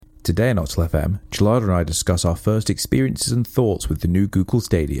Today on Octal FM, Gelado and I discuss our first experiences and thoughts with the new Google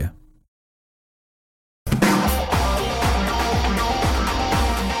Stadia.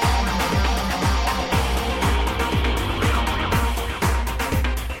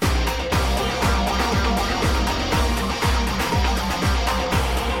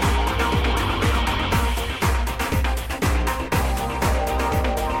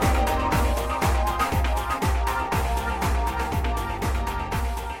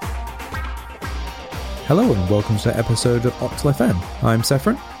 Hello and welcome to the episode of Octal FM. I'm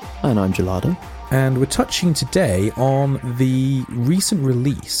Sephron. And I'm Gelado. And we're touching today on the recent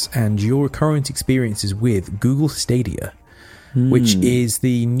release and your current experiences with Google Stadia, which is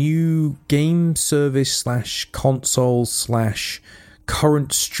the new game service / console /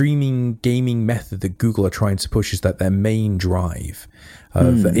 current streaming gaming method that Google are trying to push as that their main drive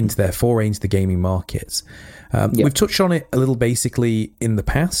into their foray into the gaming markets. We've touched on it a little basically in the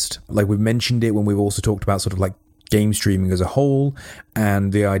past. Like we've mentioned it when we've also talked about sort of like game streaming as a whole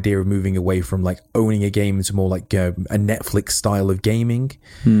and the idea of moving away from like owning a game to more like a Netflix style of gaming.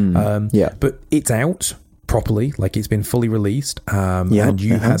 But it's out properly, like it's been fully released, and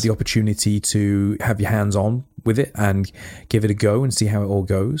you had the opportunity to have your hands on with it and give it a go and see how it all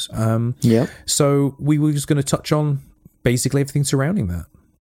goes. So we were just going to touch on basically everything surrounding that.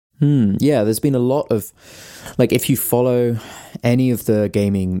 Yeah, there's been a lot of, like, if you follow any of the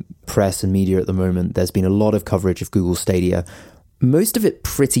gaming press and media at the moment, there's been a lot of coverage of Google Stadia. Most of it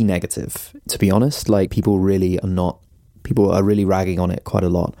pretty negative, to be honest. Like, people are really ragging on it quite a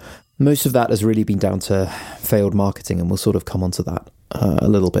lot. Most of that has really been down to failed marketing, and we'll sort of come onto that a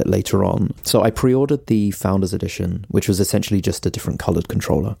little bit later on. So I pre-ordered the Founders Edition, which was essentially just a different colored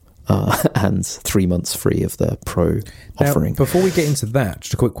controller. And 3 months free of the Pro offering. Now, before we get into that,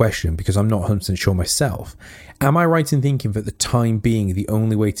 just a quick question, because I'm not 100% sure myself. Am I right in thinking that at the time being, the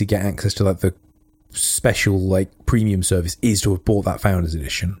only way to get access to like the special like premium service is to have bought that Founders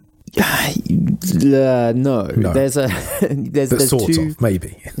Edition? No. There's sort two, of,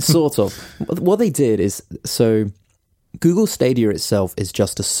 maybe. Sort of. What they did is, so Google Stadia itself is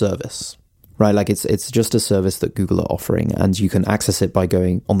just a service. Right, like it's just a service that Google are offering, and you can access it by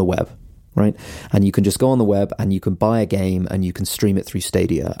going on the web, right? And you can just go on the web and you can buy a game and you can stream it through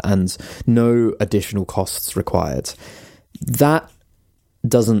Stadia, and no additional costs required. That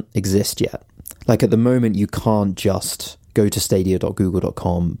doesn't exist yet. Like at the moment, you can't just go to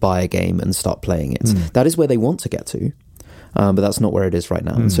stadia.google.com, buy a game and start playing it. That is where they want to get to. But that's not where it is right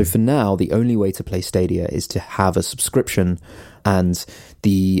now. And so for now, the only way to play Stadia is to have a subscription. And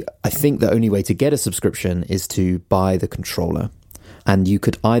I think the only way to get a subscription is to buy the controller. And you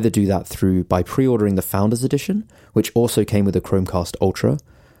could either do that by pre-ordering the Founders Edition, which also came with a Chromecast Ultra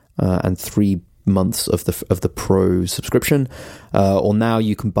and 3 months of the Pro subscription. Or now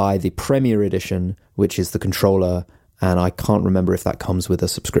you can buy the Premier Edition, which is the controller. And I can't remember if that comes with a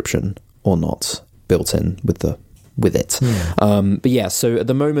subscription or not built in with it. But yeah, so at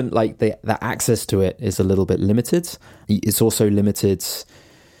the moment, like the access to it is a little bit limited. It's also limited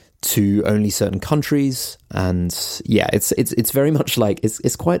to only certain countries, and yeah, it's very much like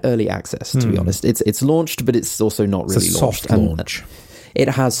it's quite early access, to be honest. It's launched, but it's also not really launched. Soft launch. It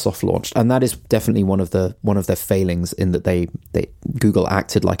has soft launched, and that is definitely one of their failings, in that Google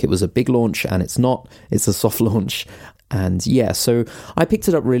acted like it was a big launch, and it's not. It's a soft launch. And yeah, so I picked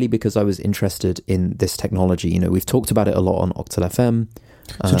it up really because I was interested in this technology. You know, we've talked about it a lot on Octal FM.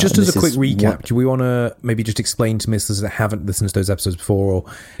 So just as a quick recap, do we want to maybe just explain to listeners that haven't listened to those episodes before or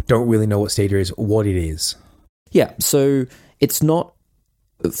don't really know what Stadia is, what it is? Yeah, so it's not...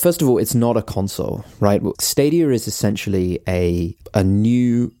 First of all, it's not a console, right? Stadia is essentially a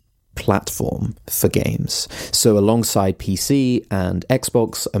new platform for games. So alongside PC and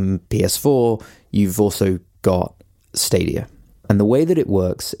Xbox and PS4, you've also got Stadia. And the way that it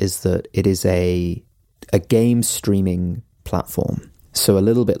works is that it is a game streaming platform. So a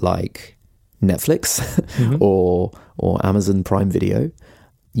little bit like Netflix or Amazon Prime Video.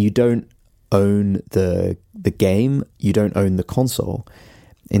 You don't own the game, you don't own the console.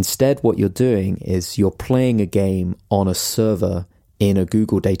 Instead, what you're doing is you're playing a game on a server in a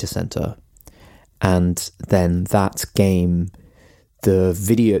Google data center. And then that game,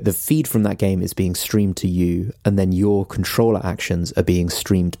 the feed from that game is being streamed to you, and then your controller actions are being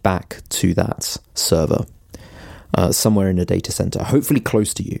streamed back to that server somewhere in a data center, hopefully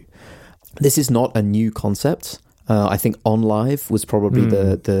close to you. This is not a new concept. I think OnLive was probably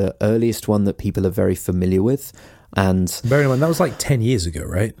the earliest one that people are very familiar with. And bearing in mind, that was like 10 years ago,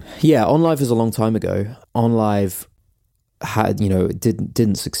 right? Yeah, OnLive is a long time ago. OnLive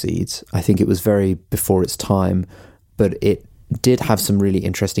didn't succeed. I think it was very before its time, but it did have some really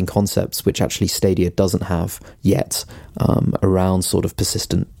interesting concepts, which actually Stadia doesn't have yet, around sort of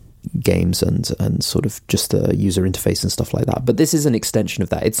persistent games and sort of just the user interface and stuff like that. But this is an extension of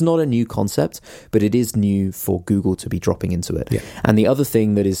that. It's not a new concept, but it is new for Google to be dropping into it. Yeah. And the other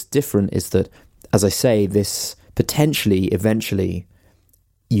thing that is different is that, as I say, this potentially, eventually,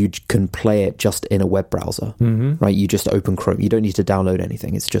 you can play it just in a web browser, right? You just open Chrome. You don't need to download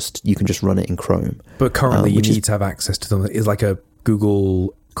anything. It's just, you can just run it in Chrome. But currently you need to have access to them. It's like a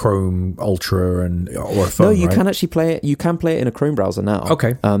Google Chrome Ultra or a phone, No, you right? can actually play it. You can play it in a Chrome browser now.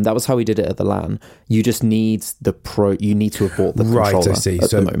 Okay. That was how we did it at the LAN. You just need you need to have bought the controller Right, I see. at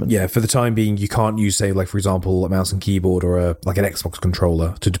So, the moment. yeah, for the time being, you can't use, say, like, for example, a mouse and keyboard or like an Xbox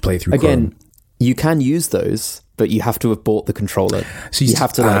controller to play through Again, Chrome. you can use those, but you have to have bought the controller. So you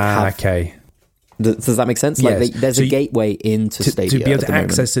have to have... Okay. Does that make sense? Yes. Like there's a gateway into Stadia. To be able at to the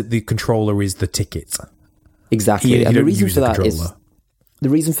moment. access it, the controller is the ticket. Exactly. You And the don't reason use for the that is... controller. The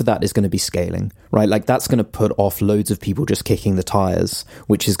reason for that is going to be scaling, right? Like that's going to put off loads of people just kicking the tires,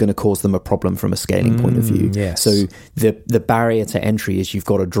 which is going to cause them a problem from a scaling point of view. Yes. So the barrier to entry is you've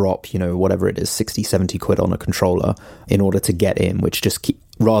got to drop, whatever it is, 60, 70 quid on a controller in order to get in, which just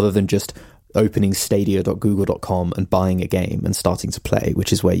rather than just opening stadia.google.com and buying a game and starting to play,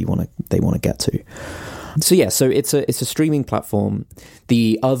 which is where they want to get to. So yeah, so it's a streaming platform.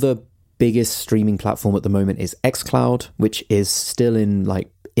 The other biggest streaming platform at the moment is xCloud, which is still in like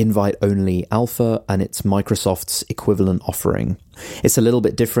invite only alpha, and it's Microsoft's equivalent offering. It's a little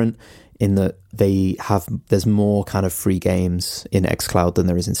bit different in that there's more kind of free games in xCloud than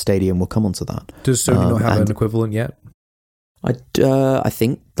there is in Stadia, and we'll come on to that. Does Sony not have an equivalent yet? I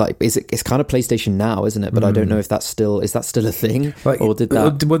think like it's kind of PlayStation Now, isn't it? But I don't know if is that still a thing, or did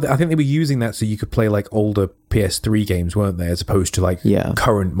that? Well, I think they were using that so you could play like older PS3 games, weren't they, as opposed to like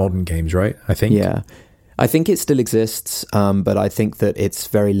current modern games, right? I think. Yeah, I think it still exists, but I think that it's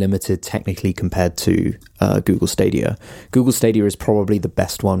very limited technically compared to Google Stadia. Google Stadia is probably the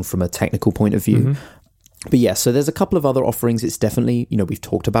best one from a technical point of view. But yeah, so there's a couple of other offerings. It's definitely, we've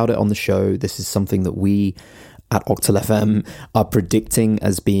talked about it on the show. This is something that we at Octal FM are predicting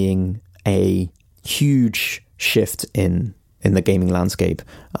as being a huge shift in the gaming landscape.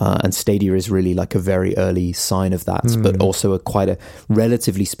 And Stadia is really like a very early sign of that, but also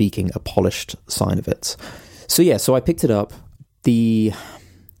relatively speaking, a polished sign of it. So yeah, so I picked it up. There's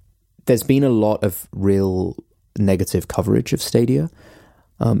been a lot of real negative coverage of Stadia.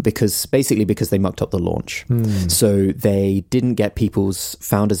 Because they mucked up the launch. So they didn't get people's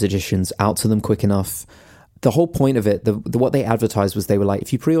Founders Editions out to them quick enough. The whole point of it, what they advertised was they were like,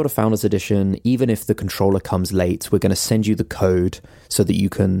 if you pre-order Founders Edition, even if the controller comes late, we're going to send you the code so that you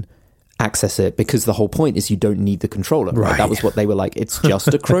can access it, because the whole point is you don't need the controller. Right? That was what they were like. It's just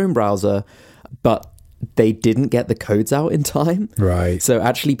a Chrome browser, but they didn't get the codes out in time. Right. So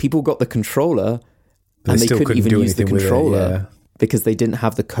actually people got the controller and they couldn't even use the controller. Because they didn't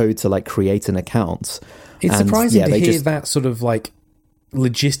have the code to like create an account. It's surprising to hear that sort of like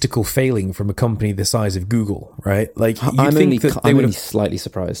logistical failing from a company the size of Google, right? Like I'm only slightly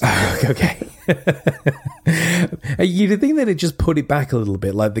surprised. Okay. You'd think they'd just put it back a little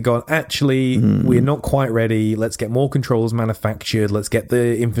bit. Like they're going, actually, we're not quite ready. Let's get more controls manufactured. Let's get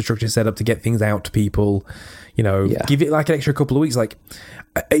the infrastructure set up to get things out to people. Give it like an extra couple of weeks. Like,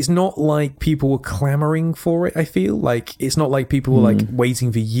 it's not like people were clamoring for it. I feel like it's not like people were like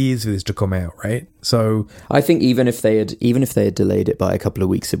waiting for years for this to come out, right? So I think even if they had delayed it by a couple of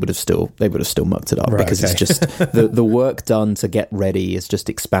weeks, they would have still mucked it up, right, because it's just the work done to get ready is just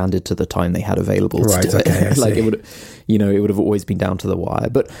expanded to the time they had available to do it. Like it would have always been down to the wire.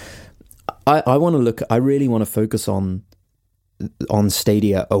 But I really want to focus on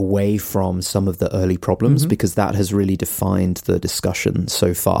Stadia away from some of the early problems, because that has really defined the discussion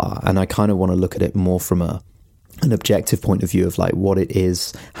so far. And I kind of want to look at it more from an objective point of view of like what it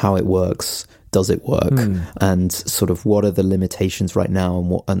is, how it works, does it work, and sort of what are the limitations right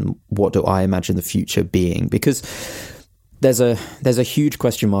now, and what do I imagine the future being? Because there's a huge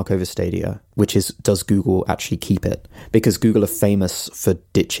question mark over Stadia, which is, does Google actually keep it? Because Google are famous for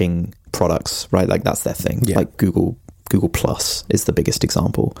ditching products, right? Like that's their thing. Yeah. Like Google Plus is the biggest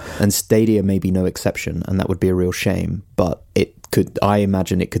example, and Stadia may be no exception, and that would be a real shame. But I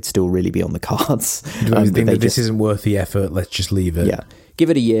imagine it could still really be on the cards. I think that this isn't worth the effort. Let's just leave it. Yeah, give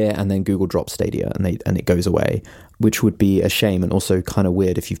it a year, and then Google drops Stadia, and it goes away, which would be a shame, and also kind of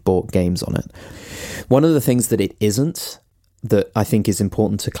weird if you've bought games on it. One of the things that it isn't, that I think is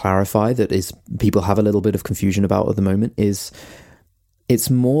important to clarify, that is people have a little bit of confusion about at the moment, is it's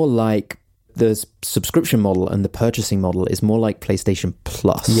more like the subscription model and the purchasing model is more like PlayStation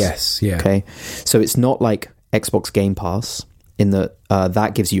Plus. Yes, yeah. Okay, so it's not like Xbox Game Pass, in that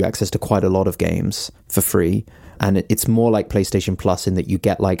that gives you access to quite a lot of games for free. And it's more like PlayStation Plus in that you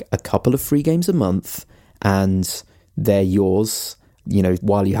get like a couple of free games a month and they're yours, you know,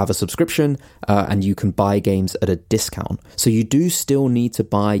 while you have a subscription, and you can buy games at a discount. So you do still need to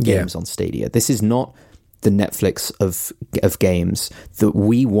buy games on Stadia. This is not the Netflix of games that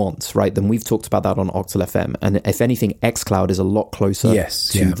we want, right? Then we've talked about that on Octal FM, and if anything, xCloud is a lot closer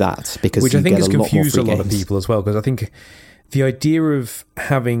to that, because which you I think get has confused a lot games. of people as well, because I think the idea of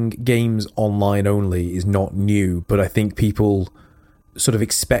having games online only is not new, but I think people sort of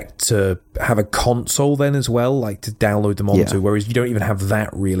expect to have a console then as well, like to download them onto, whereas you don't even have that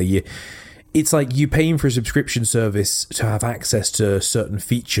really. It's like you paying for a subscription service to have access to certain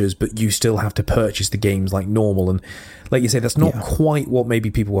features, but you still have to purchase the games like normal. And like you say, that's not quite what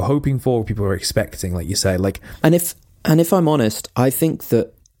maybe people were hoping for, or people were expecting, like you say. And if I'm honest, I think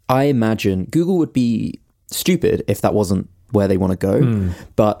that I imagine Google would be stupid if that wasn't where they want to go.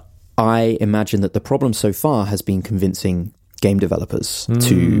 But I imagine that the problem so far has been convincing game developers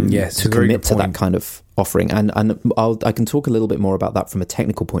to commit to that kind of offering, and I can talk a little bit more about that from a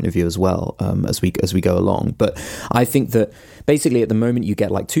technical point of view as well, as we go along. But I think that basically at the moment you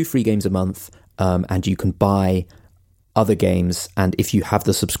get like 2 free games a month, and you can buy other games, and if you have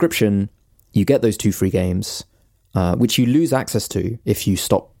the subscription, you get those 2 free games, which you lose access to if you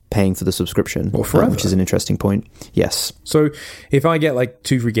stop paying for the subscription, which is an interesting point. Yes. So if I get like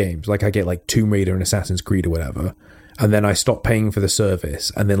 2 free games, like I get like Tomb Raider and Assassin's Creed or whatever, and then I stop paying for the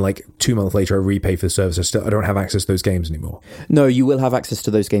service, and then like 2 months later I repay for the service, I don't have access to those games anymore. No, you will have access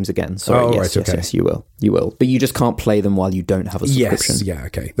to those games again. Sorry, yes, you will. But you just can't play them while you don't have a subscription. Yes, yeah,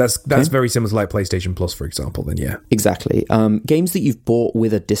 okay. That's very similar to like PlayStation Plus, for example, then, yeah. Exactly. Games that you've bought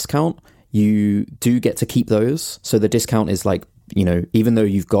with a discount, you do get to keep those. So the discount is like, you know, even though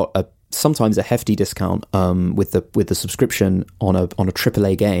you've got sometimes a hefty discount with the subscription on a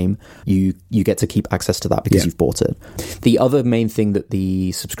AAA game, you get to keep access to that because you've bought it. The other main thing that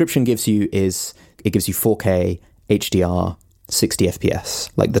the subscription gives you is it gives you 4K HDR 60 FPS,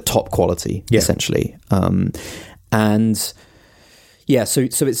 like the top quality essentially. And yeah, so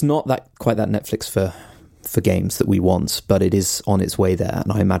it's not quite that Netflix for games that we want, but it is on its way there,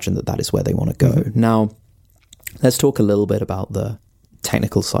 and I imagine that is where they want to go. Now, let's talk a little bit about the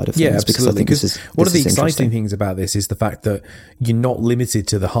technical side of things, because I think this is one of the exciting things about this is the fact that you're not limited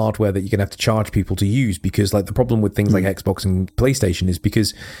to the hardware that you're going to have to charge people to use, because like the problem with things like Xbox and PlayStation is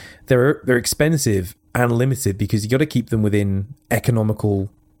because they're expensive and limited, because you got to keep them within economical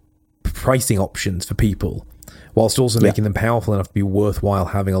pricing options for people, whilst also making them powerful enough to be worthwhile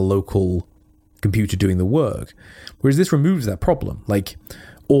having a local computer doing the work. Whereas this removes that problem. Like,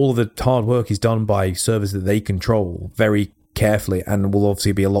 all of the hard work is done by servers that they control very carefully, and will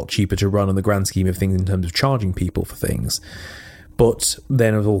obviously be a lot cheaper to run in the grand scheme of things in terms of charging people for things. But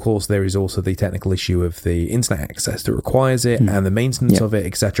then, of course, there is also the technical issue of the internet access that requires it, and the maintenance of it,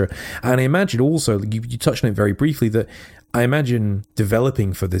 etc. And I imagine also, you touched on it very briefly, that I imagine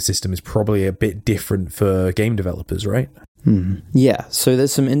developing for the system is probably a bit different for game developers, right? Yeah, so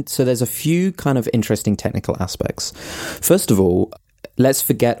there's a few kind of interesting technical aspects. First of all, let's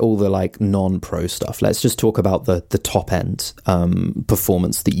forget all the like non-pro stuff. Let's just talk about the top end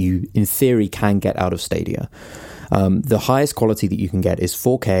performance that you, in theory, can get out of Stadia. The highest quality that you can get is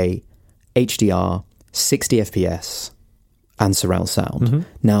 4K, HDR, 60 FPS, and surround sound.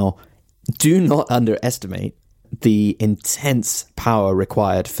 Now, do not underestimate the intense power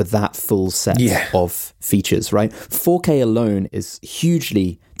required for that full set of features, right? 4K alone is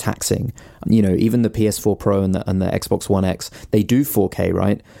hugely taxing. You know, even the PS4 Pro and the Xbox One X, they do 4K,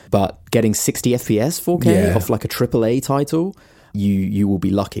 right? But getting 60 FPS 4K off like a AAA title, you will be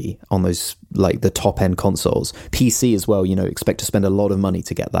lucky on those, like the top end consoles. PC as well, you know, expect to spend a lot of money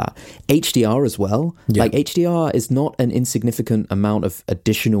to get that. HDR as well. Like HDR is not an insignificant amount of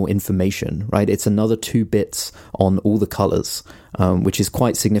additional information, right? It's another 2 bits on all the colors, which is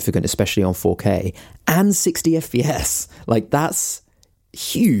quite significant, especially on 4K, and 60 FPS. Like that's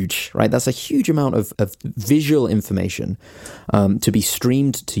huge, right? That's a huge amount of visual information to be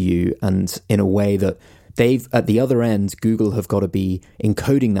streamed to you, and in a way that they've, at the other end, Google have got to be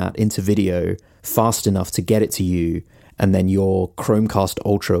encoding that into video fast enough to get it to you, and then your Chromecast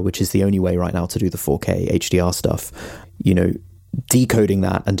Ultra, which is the only way right now to do the 4K HDR stuff, you know, decoding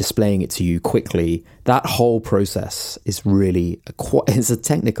that and displaying it to you quickly. That whole process is really it's a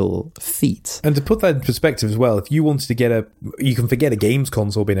technical feat. And to put that in perspective as well, if you wanted to you can forget a games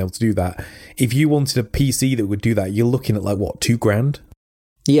console being able to do that. If you wanted a PC that would do that, you're looking at like what, $2,000?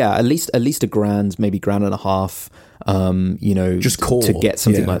 Yeah, at least $1,000, maybe $1,500. You know, just core to get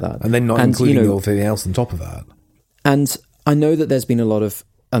something like that, and then not including everything else on top of that. And I know that there's been a lot of,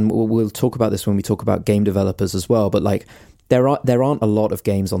 and we'll talk about this when we talk about game developers as well, but like there aren't a lot of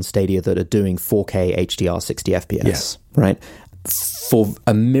games on Stadia that are doing 4K HDR 60 FPS, right? For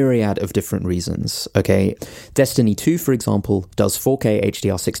a myriad of different reasons, okay? Destiny 2, for example, does 4K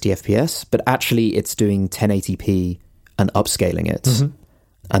HDR 60 FPS, but actually it's doing 1080p and upscaling it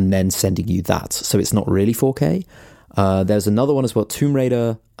and then sending you that. So it's not really 4K. There's another one as well, Tomb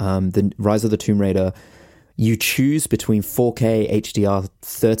Raider, the Rise of the Tomb Raider. You choose between 4K HDR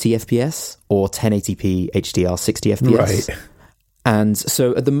 30 FPS or 1080p HDR 60 FPS. Right. And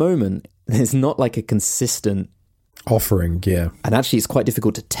so at the moment, there's not like a consistent offering, yeah. And actually, it's quite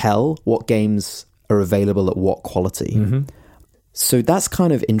difficult to tell what games are available at what quality. So that's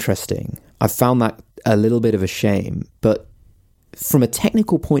kind of interesting. I found that a little bit of a shame. But from a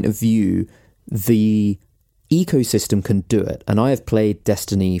technical point of view, the ecosystem can do it. And I have played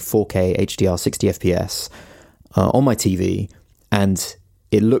Destiny 4K HDR 60 FPS on my TV, and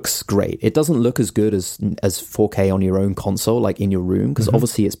it looks great. It doesn't look as good as 4K on your own console, like in your room, because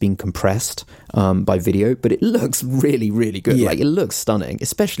obviously it's been compressed by video, but it looks really, really good. Yeah. Like it looks stunning,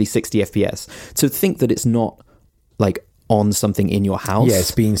 especially 60 FPS. To think that it's not like on something in your house. Yeah,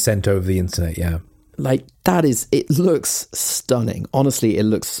 it's being sent over the internet, yeah. Like it looks stunning. Honestly, it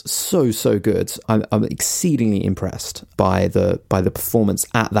looks so good. I'm exceedingly impressed by the performance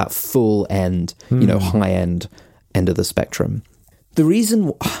at that full end, high end of the spectrum. The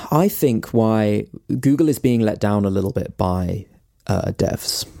reason I think why Google is being let down a little bit by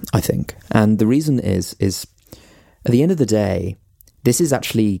devs, I think, and the reason is at the end of the day, this is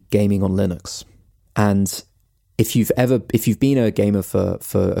actually gaming on Linux, and if you've been a gamer for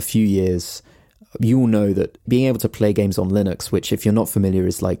a few years, you will know that being able to play games on Linux, which if you're not familiar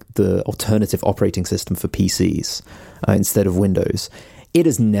is like the alternative operating system for PCs instead of Windows, it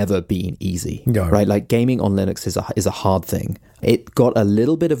has never been easy, right? Like gaming on Linux is a hard thing. It got a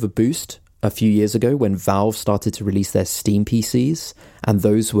little bit of a boost a few years ago when Valve started to release their Steam PCs, and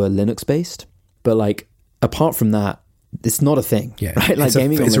those were Linux based. But like apart from that, it's not a thing. Yeah, right? Like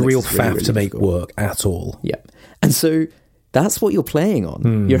it's a real faff to make work at all. Yeah, and so that's what you're playing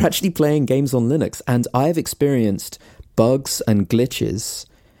on. You're actually playing games on Linux, and I've experienced bugs and glitches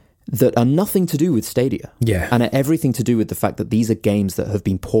that are nothing to do with Stadia. Yeah. And are everything to do with the fact that these are games that have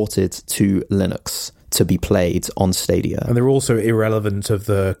been ported to Linux to be played on Stadia. And they're also irrelevant of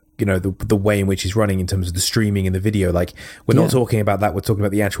the way in which it's running in terms of the streaming and the video. Like, we're not talking about that, we're talking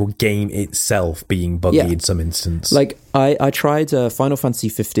about the actual game itself being buggy in some instance. Like, I tried Final Fantasy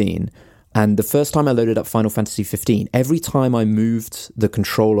 15, and the first time I loaded up Final Fantasy 15, every time I moved the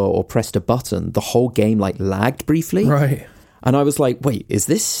controller or pressed a button, the whole game like lagged briefly. Right. And I was like, wait, is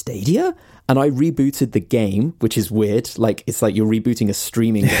this Stadia? And I rebooted the game, which is weird. Like, it's like you're rebooting a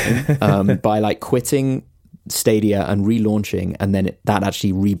streaming game by like quitting Stadia and relaunching, and then that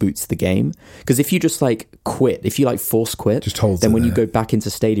actually reboots the game. Because if you just like quit, if you like force quit, then when you go back into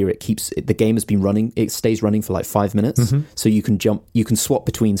Stadia, the game has been running, it stays running for like 5 minutes. So you can swap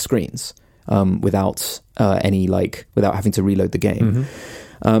between screens without without having to reload the game.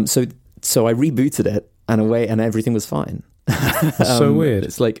 So I rebooted it and everything was fine. That's so weird.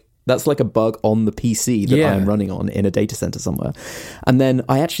 It's like that's like a bug on the PC that I'm running on in a data center somewhere. And then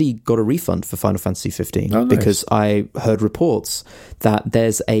I actually got a refund for Final Fantasy 15 because I heard reports that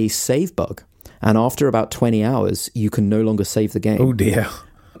there's a save bug, and after about 20 hours you can no longer save the game. Oh dear.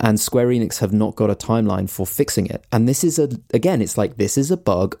 And Square Enix have not got a timeline for fixing it. And this is this is a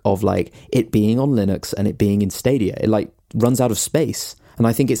bug of like it being on Linux and it being in Stadia. It like runs out of space. And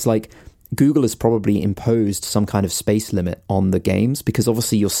I think it's like Google has probably imposed some kind of space limit on the games, because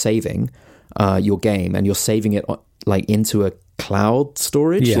obviously you're saving your game and you're saving it like into a cloud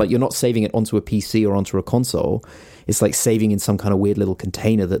storage. Yeah. Like you're not saving it onto a PC or onto a console. It's like saving in some kind of weird little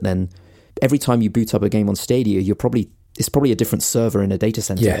container that then every time you boot up a game on Stadia, it's probably a different server in a data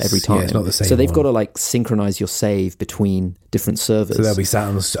center every time. Yeah, it's not the same so they've one. got to like synchronize your save between different servers. So they'll be sat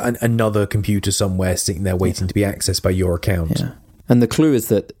on another computer somewhere sitting there waiting to be accessed by your account. Yeah. And the clue is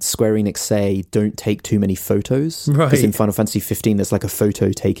that Square Enix say don't take too many photos. Right. Because in Final Fantasy 15, there's like a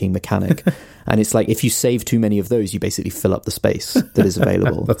photo-taking mechanic. And it's like if you save too many of those, you basically fill up the space that is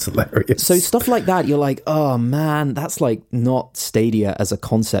available. That's hilarious. So stuff like that, you're like, oh man, that's like not Stadia as a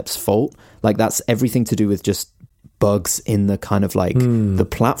concept's fault. Like that's everything to do with just bugs in the kind of like the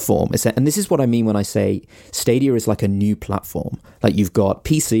platform. And this is what I mean when I say Stadia is like a new platform. Like you've got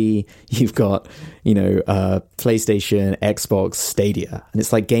PC, you've got, PlayStation, Xbox, Stadia. And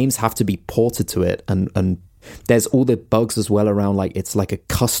it's like games have to be ported to it and There's all the bugs as well around, like, it's like a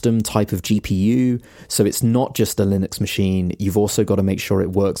custom type of GPU. So it's not just a Linux machine. You've also got to make sure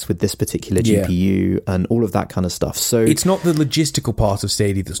it works with this particular GPU and all of that kind of stuff. So it's not the logistical part of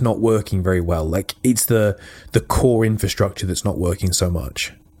Stadia that's not working very well. Like, it's the core infrastructure that's not working so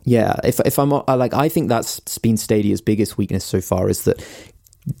much. Yeah. If I'm like, I think that's been Stadia's biggest weakness so far, is that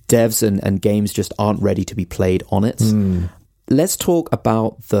devs and games just aren't ready to be played on it. Let's talk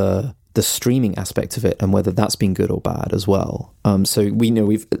about the streaming aspect of it and whether that's been good or bad as well. So we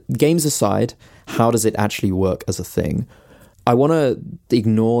know, games aside, how does it actually work as a thing? I want to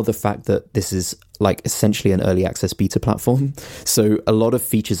ignore the fact that this is like essentially an early access beta platform. So a lot of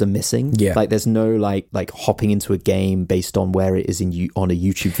features are missing. Yeah. Like there's no like hopping into a game based on where it is on a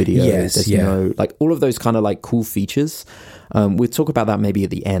YouTube video. There's no like all of those kind of like cool features. We'll talk about that maybe at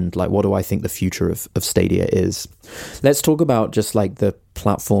the end. Like, what do I think the future of Stadia is? Let's talk about just like the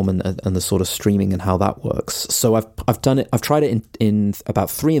platform and the sort of streaming and how that works. So I've done it. I've tried it in about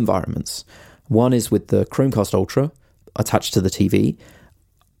 3 environments. One is with the Chromecast Ultra attached to the TV,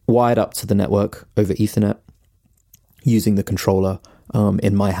 wired up to the network over Ethernet, using the controller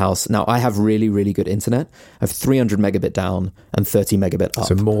in my house. Now, I have really, really good internet. I have 300 megabit down and 30 megabit up.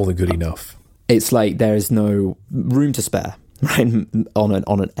 So more than good enough. It's like there is no room to spare, right, on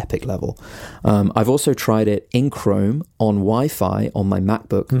an epic level. I've also tried it in Chrome on Wi-Fi on my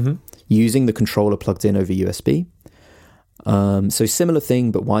MacBook, using the controller plugged in over USB. So similar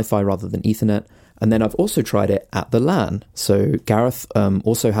thing, but Wi-Fi rather than Ethernet. And then I've also tried it at the LAN. So Gareth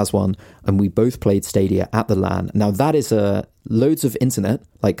also has one, and we both played Stadia at the LAN. Now that is loads of internet,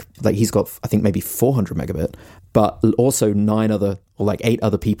 like he's got, I think, maybe 400 megabit, but also 8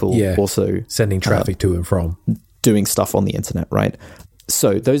 other people also sending traffic to and from, doing stuff on the internet, right?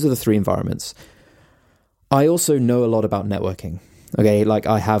 So those are the 3 environments. I also know a lot about networking. Okay, like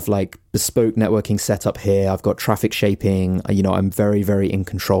I have like bespoke networking set up here. I've got traffic shaping. You know, I'm very, very in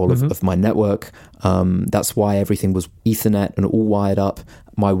control of my network. That's why everything was Ethernet and all wired up.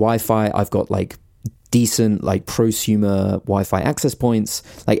 My Wi-Fi, I've got like decent like prosumer Wi-Fi access points.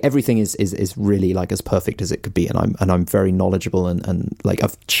 Like everything is really like as perfect as it could be, and I'm very knowledgeable and like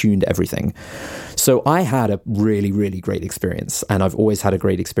I've tuned everything. So I had a really, really great experience, and I've always had a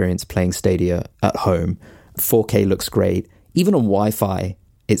great experience playing Stadia at home. 4K looks great. Even on Wi-Fi,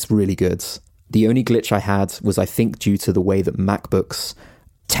 it's really good. The only glitch I had was, I think, due to the way that MacBooks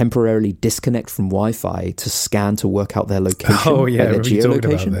temporarily disconnect from Wi-Fi to scan to work out their location. Oh yeah, like their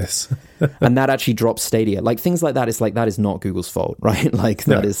geolocation. About this. And that actually drops Stadia. Like things like that. It's like that is not Google's fault, right? Like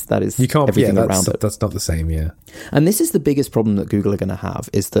that is you can't, everything around it. That's not the same, yeah. And this is the biggest problem that Google are going to have,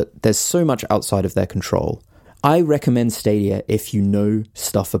 is that there's so much outside of their control. I recommend Stadia if you know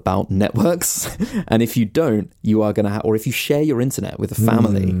stuff about networks, and if you don't, you are going to or if you share your internet with a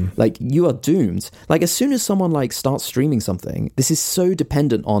family, like you are doomed. Like as soon as someone like starts streaming something, this is so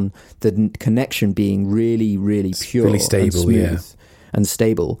dependent on the connection being really, really pure, really stable, and smooth and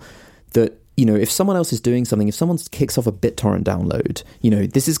stable, that, you know, if someone else is doing something, if someone kicks off a BitTorrent download, you know,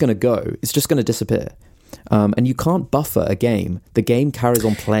 this is going to go. It's just going to disappear. And you can't buffer a game. The game carries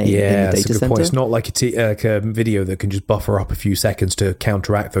on playing in the data that's a good center. point. It's not like a video that can just buffer up a few seconds to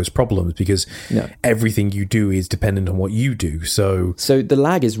counteract those problems, because everything you do is dependent on what you do. So the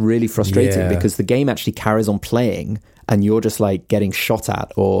lag is really frustrating because the game actually carries on playing, and you're just like getting shot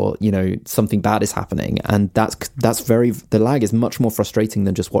at, or, you know, something bad is happening, and the lag is much more frustrating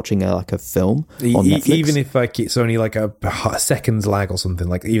than just watching a film on Netflix. Even if like it's only like a second's lag or something,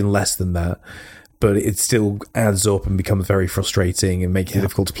 like even less than that. But it still adds up and becomes very frustrating and makes it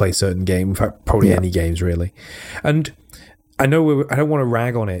difficult to play certain games. In fact, probably any games, really. And I know I don't want to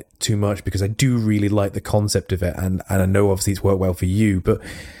rag on it too much, because I do really like the concept of it, and I know obviously it's worked well for you. But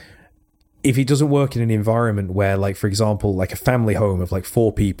if it doesn't work in an environment where, like, for example, like a family home of like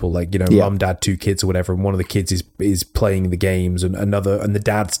 4 people, like, you know, mum, dad, 2 kids or whatever, and one of the kids is playing the games, and the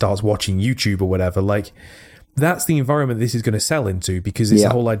dad starts watching YouTube or whatever, like, that's the environment this is going to sell into, because it's the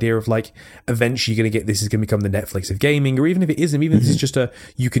whole idea of like, eventually you're going to get, this is going to become the Netflix of gaming. Or even if it isn't, even if this is just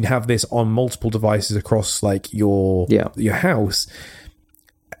you can have this on multiple devices across like your house.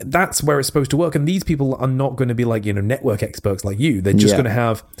 That's where it's supposed to work. And these people are not going to be like, you know, network experts like you. They're just going to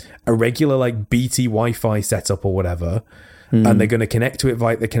have a regular like BT Wi-Fi setup or whatever. And they're going to connect to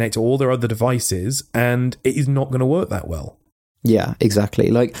it they connect to all their other devices, and it is not going to work that well. Yeah, exactly.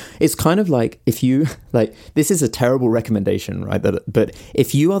 Like, it's kind of like, if you like, this is a terrible recommendation, right? But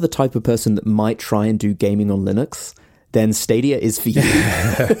if you are the type of person that might try and do gaming on Linux, then Stadia is for you.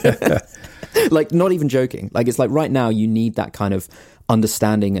 Like, not even joking. Like, it's like right now you need that kind of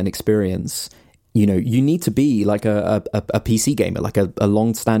understanding and experience you need to be like a PC gamer, like a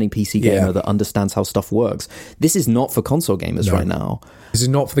long-standing PC gamer that understands how stuff works. This is not for console gamers right now. This is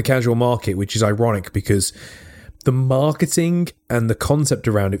not for the casual market, which is ironic because the marketing and the concept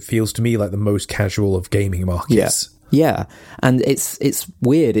around it feels to me like the most casual of gaming markets. Yeah, and it's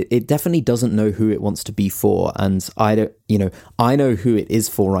weird. It definitely doesn't know who it wants to be for, and I know who it is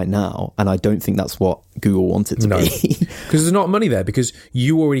for right now, and I don't think that's what Google wants it to be. Because there's not money there, because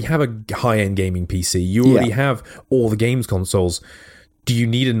you already have a high-end gaming PC. You already have all the games consoles. Do you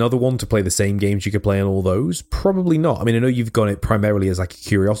need another one to play the same games you could play on all those? Probably not. I mean, I know you've got it primarily as like a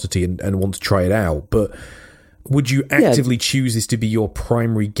curiosity and want to try it out, but would you actively choose this to be your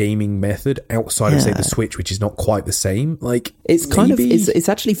primary gaming method outside of, say, the Switch, which is not quite the same? Like, it's kind of, it's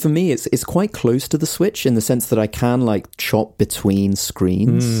actually, for me, it's quite close to the Switch in the sense that I can like chop between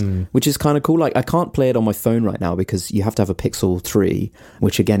screens, which is kind of cool. Like, I can't play it on my phone right now because you have to have a Pixel 3,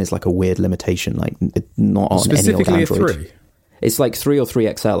 which again is like a weird limitation, like not on any old Android. Specifically a 3? It's like 3 or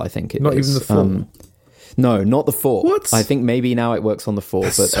 3XL, I think it is. Not even the 4? No, not the 4. What? I think maybe now it works on the 4,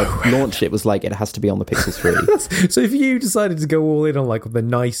 but at launch it was like it has to be on the Pixel 3. So if you decided to go all in on like the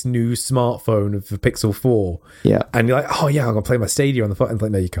nice new smartphone of the Pixel 4, and you're like, oh yeah, I'm going to play my Stadia on the phone, and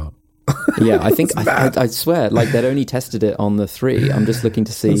like, no, you can't. Yeah, I think I swear, like they'd only tested it on the 3. I'm just looking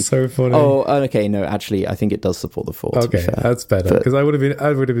to see. That's so funny. Oh, okay, no, actually, I think it does support the 4. Okay, that's better, because I would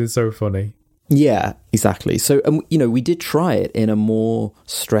have been so funny. Yeah, exactly. So, we did try it in a more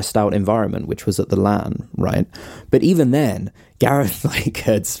stressed out environment, which was at the LAN, right? But even then, Gareth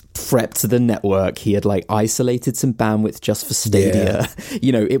had prepped the network. He had isolated some bandwidth just for Stadia.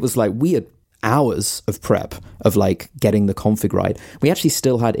 Yeah. It was like we had hours of prep of getting the config right. We actually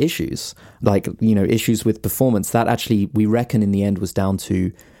still had issues, issues with performance. That actually, we reckon in the end was down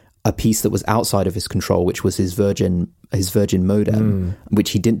to a piece that was outside of his control, which was his Virgin modem, which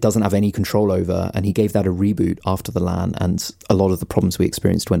he doesn't have any control over, and he gave that a reboot after the LAN, and a lot of the problems we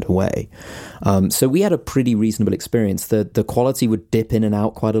experienced went away. So we had a pretty reasonable experience. The quality would dip in and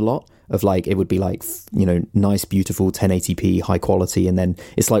out quite a lot. Of it would be nice, beautiful 1080p, high quality, and then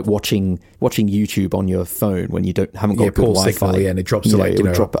it's like watching YouTube on your phone when you haven't got good Wi-Fi. Signal, and it drops to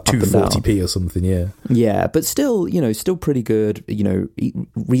 240p or something. Yeah, but still, still pretty good.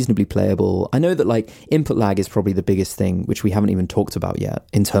 Reasonably playable. I know that input lag is probably the biggest thing, which we haven't even talked about yet,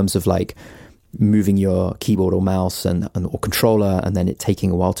 in terms of moving your keyboard or mouse or controller, and then it taking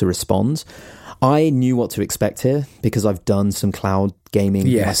a while to respond. I knew what to expect here because I've done some cloud gaming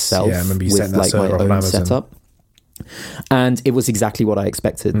myself with my own setup. And it was exactly what I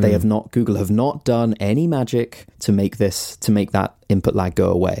expected. Google have not done any magic to make that input lag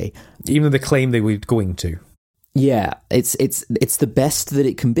go away. Even though they claim they were going to. Yeah, it's the best that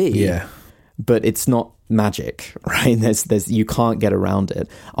it can be. Yeah. But it's not magic, right? There's you can't get around it.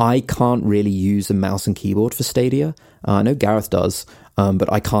 I can't really use a mouse and keyboard for Stadia. I know Gareth does,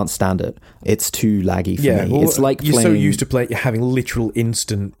 but I can't stand it. It's too laggy for me. Well, it's like you're so used to having literal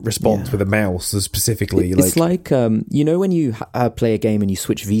instant response with a mouse, specifically. It's like when you play a game and you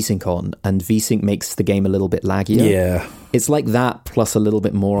switch VSync on, and VSync makes the game a little bit laggier. Yeah, it's like that plus a little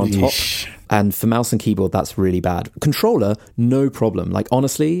bit more on top. And for mouse and keyboard, that's really bad. Controller, no problem.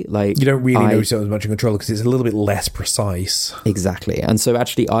 Honestly, you don't really notice it as much in controller because it's a little bit less precise. Exactly. And so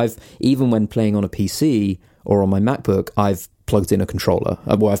actually, even when playing on a PC or on my MacBook, I've plugged in a controller.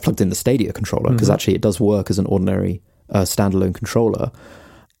 I've plugged in the Stadia controller because actually it does work as an ordinary standalone controller.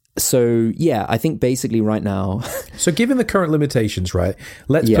 So yeah, I think basically right now. So given the current limitations, right?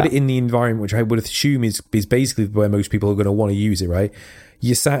 Let's put it in the environment which I would assume is basically where most people are going to want to use it, right?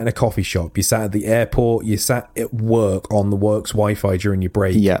 You sat in a coffee shop, you sat at the airport, you sat at work on the works Wi-Fi during your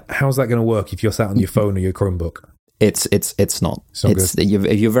break. Yeah. How's that going to work if you're sat on your phone or your Chromebook? It's not.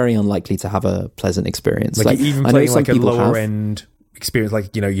 You're very unlikely to have a pleasant experience. Even playing a lower end experience,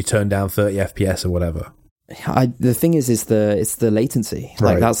 you turn down 30 FPS or whatever. The thing is it's the latency.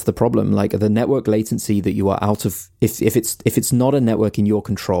 That's the problem. The network latency that you are out of. If it's not a network in your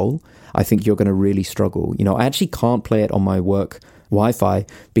control, I think you're going to really struggle. I actually can't play it on my work Wi-Fi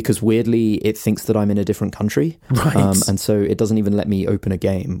because weirdly it thinks that I'm in a different country, right? And so it doesn't even let me open a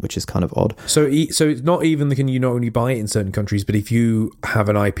game, which is kind of odd. So it's not even can you not only buy it in certain countries, but if you have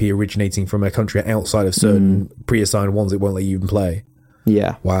an IP originating from a country outside of certain pre-assigned ones, it won't let you even play.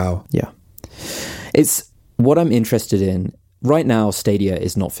 Yeah. Wow. Yeah. It's what I'm interested in right now. Stadia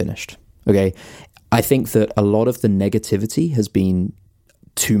is not finished. Okay, I think that a lot of the negativity has been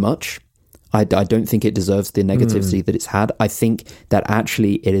too much. I don't think it deserves the negativity that it's had. I think that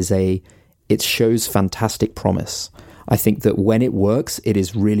actually it shows fantastic promise. I think that when it works, it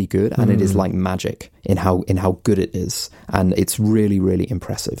is really good, and it is like magic in how good it is, and it's really, really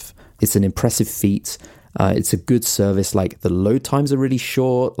impressive. it's an impressive feat. It's a good service. Like, the load times are really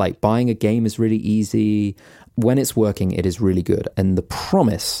short. Like, buying a game is really easy. When it's working, it is really good. And the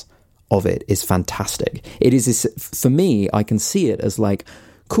promise of it is fantastic. It is, for me, I can see it as like,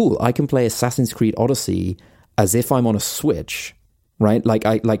 cool, I can play Assassin's Creed Odyssey as if I'm on a Switch, right?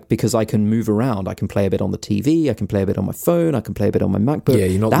 Because I can move around. I can play a bit on the TV. I can play a bit on my phone. I can play a bit on my MacBook. Yeah,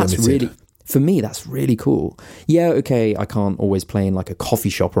 you're not That's limited. really, for me, that's really cool. Yeah, okay, I can't always play in like a coffee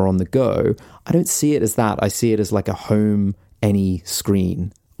shop or on the go. I don't see it as that. I see it as like a home any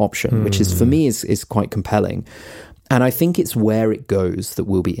screen option, which is, for me, is quite compelling. And I think it's where it goes that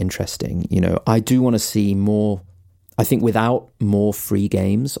will be interesting. You know, I do want to see more. I think without more free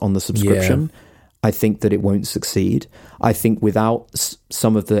games on the subscription, I think that it won't succeed. I think without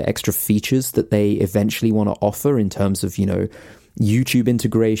some of the extra features that they eventually want to offer in terms of, you know, YouTube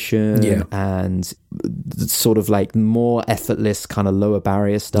integration and sort of like more effortless kind of lower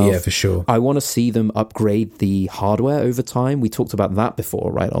barrier stuff. Yeah, for sure. I want to see them upgrade the hardware over time. We talked about that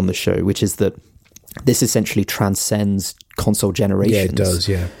before, right, on the show, which is that this essentially transcends console generations. Yeah, it does,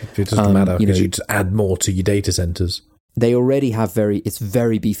 yeah. It doesn't matter because you just add more to your data centers. They already have it's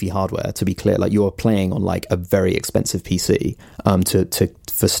very beefy hardware, to be clear. Like, you're playing on like a very expensive PC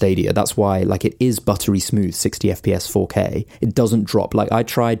for Stadia. That's why, like, it is buttery smooth 60 FPS 4K. It doesn't drop. Like, I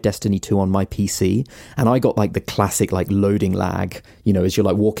tried Destiny 2 on my PC and I got like the classic like loading lag, you know, as you're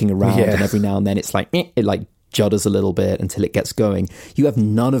like walking around and every now and then it's like it like judders a little bit until it gets going. You have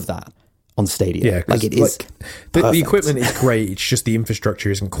none of that on Stadia. Yeah, like, it is the equipment is great. It's just the infrastructure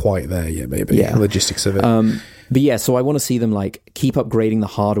isn't quite there yet, maybe. Yeah. The logistics of it. But yeah, so I want to see them like keep upgrading the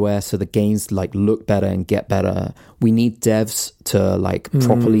hardware so the games like look better and get better. We need devs to like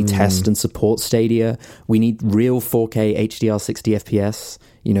properly test and support Stadia. We need real 4K HDR 60 FPS,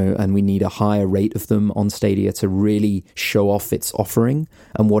 you know, and we need a higher rate of them on Stadia to really show off its offering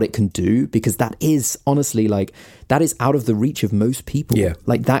and what it can do, because that is honestly like, that is out of the reach of most people. Yeah.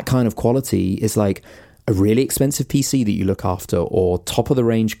 Like, that kind of quality is like a really expensive PC that you look after, or top of the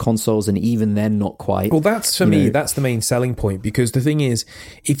range consoles, and even then not quite. Well, that's, for me, that's the main selling point, because the thing is,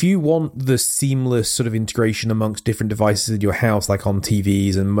 if you want the seamless sort of integration amongst different devices in your house, like on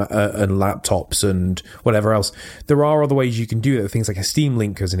TVs and laptops and whatever else, there are other ways you can do that. Things like a Steam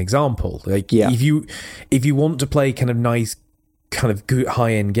Link, as an example. Like, if you want to play kind of nice, kind of good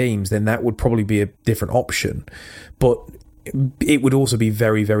high-end games, then that would probably be a different option. But it would also be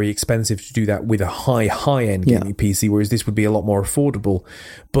very, very expensive to do that with a high-end gaming PC, whereas this would be a lot more affordable.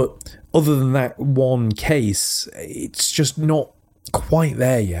 But other than that one case, it's just not quite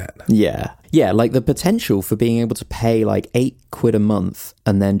there yet. Yeah, like the potential for being able to pay like £8 a month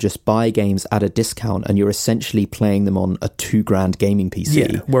and then just buy games at a discount, and you're essentially playing them on a $2,000 gaming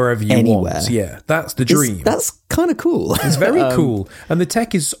PC. Wherever you want. Yeah, that's the dream. That's kind of cool. It's very cool. And the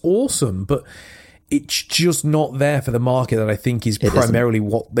tech is awesome, but it's just not there for the market that I think is primarily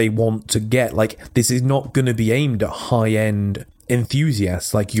what they want to get. Like, this is not going to be aimed at high-end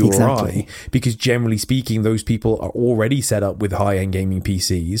enthusiasts like you or I, because generally speaking, those people are already set up with high-end gaming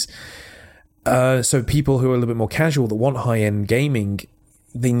PCs. So people who are a little bit more casual that want high-end gaming,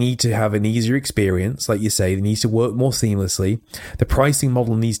 they need to have an easier experience, like you say. They need to work more seamlessly. The pricing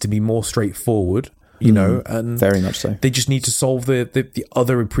model needs to be more straightforward. You know, and very much so. They just need to solve the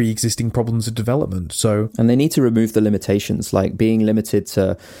other pre-existing problems of development. So, and they need to remove the limitations, like being limited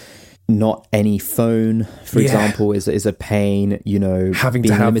to not any phone, for example, is a pain. You know, having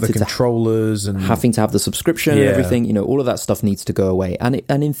to have the controllers and having to have the subscription and everything. You know, all of that stuff needs to go away, and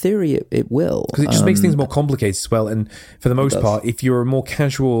in theory, it will, because it just makes things more complicated as well. And for the most part, if you're a more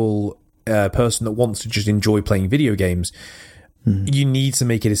casual person that wants to just enjoy playing video games, you need to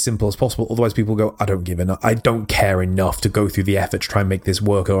make it as simple as possible. Otherwise, people go, I don't care enough to go through the effort to try and make this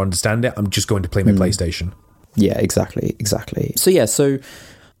work or understand it. I'm just going to play my PlayStation. Yeah, exactly. So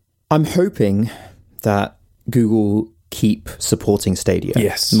I'm hoping that Google keep supporting Stadia.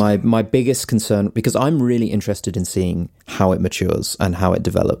 Yes. My biggest concern, because I'm really interested in seeing how it matures and how it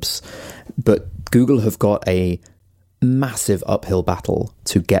develops, but Google have got a massive uphill battle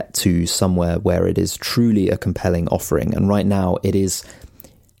to get to somewhere where it is truly a compelling offering, and right now it is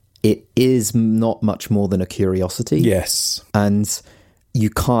not much more than a curiosity. Yes, and you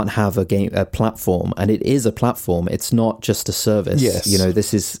can't have a platform, and it is a platform. It's not just a service. Yes, you know,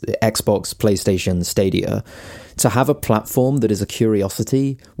 this is Xbox, PlayStation, Stadia. To have a platform that is a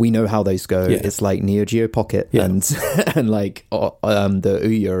curiosity, we know how those go. Yeah. It's like Neo Geo Pocket and like the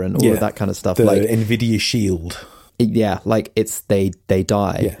Ouya and all of that kind of stuff. The like Nvidia Shield. Yeah, like they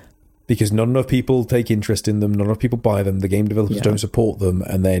die. Yeah, because not enough people take interest in them, not enough people buy them, the game developers don't support them,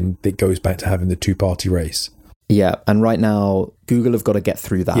 and then it goes back to having the two-party race. Yeah, and right now, Google have got to get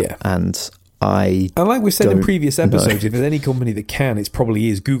through that. Yeah. And like we've said in previous episodes, if there's any company that can, it probably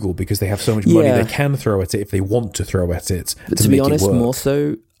is Google, because they have so much money they can throw at it if they want to throw at it. But to be honest, more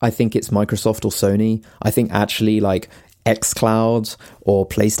so, I think it's Microsoft or Sony. I think actually like xCloud or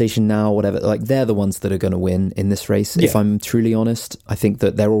PlayStation Now, whatever, like they're the ones that are going to win in this race. If I'm truly honest, I think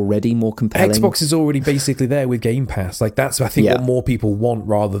that they're already more compelling. Xbox is already basically there with Game Pass. Like that's, I think, what more people want,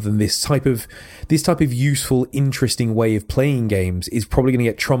 rather than this type of useful, interesting way of playing games is probably going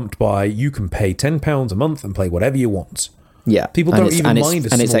to get trumped by you can pay £10 a month and play whatever you want. Yeah, people don't even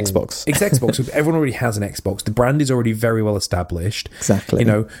mind. And it's Xbox. It's Xbox. Everyone already has an Xbox. The brand is already very well established. Exactly. You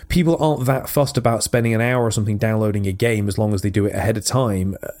know, people aren't that fussed about spending an hour or something downloading a game as long as they do it ahead of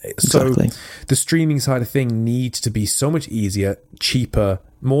time. So the streaming side of thing needs to be so much easier, cheaper,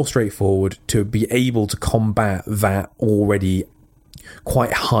 more straightforward to be able to combat that already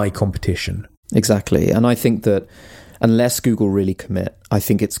quite high competition. Exactly, and I think that unless Google really commit, I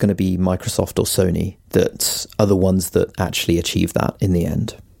think it's going to be Microsoft or Sony that are the ones that actually achieve that in the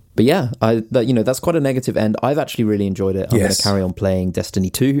end. But yeah, that's quite a negative end. I've actually really enjoyed it. I'm going to carry on playing Destiny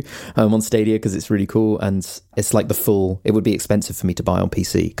 2 on Stadia because it's really cool, and it's like it would be expensive for me to buy on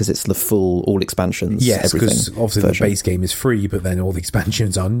PC because it's the full, all expansions. Yes, because obviously the base game is free, but then all the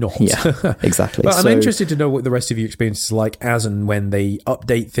expansions are not. Yeah, exactly. But I'm interested to know what the rest of your experience is like as and when they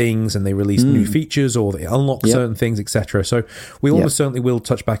update things and they release new features or they unlock certain things, etc. So we almost certainly will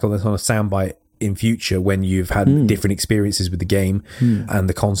touch back on this on a soundbite in future when you've had different experiences with the game and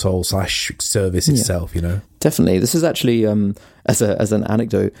the console / service itself, you know. Definitely. This is actually as an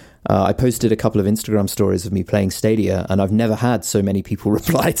anecdote, I posted a couple of Instagram stories of me playing Stadia, and I've never had so many people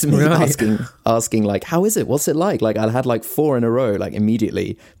reply to me asking like, how is it, what's it like I had like 4 in a row, like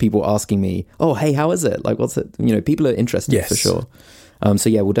immediately people asking me, oh hey, how is it, like what's it, you know, people are interested for sure.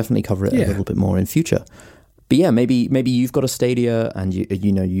 So yeah, we'll definitely cover it a little bit more in future. But yeah, maybe you've got a Stadia and you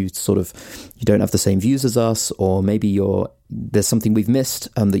don't have the same views as us, or maybe there's something we've missed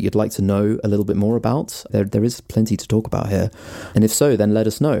that you'd like to know a little bit more about. There is plenty to talk about here, and if so, then let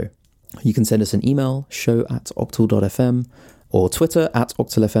us know. You can send us an email, show@octal.fm, or Twitter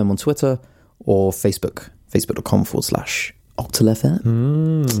 @octalfm on Twitter, or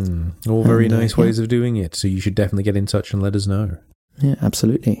facebook.com/octalfm. All very nice ways of doing it. So you should definitely get in touch and let us know. Yeah,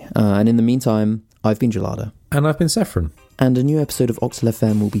 absolutely. And in the meantime, I've been Gelada. And I've been Saffron. And a new episode of Octal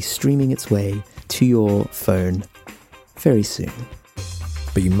FM will be streaming its way to your phone very soon.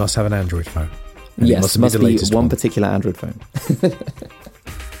 But you must have an Android phone. Yes, must be one particular Android phone.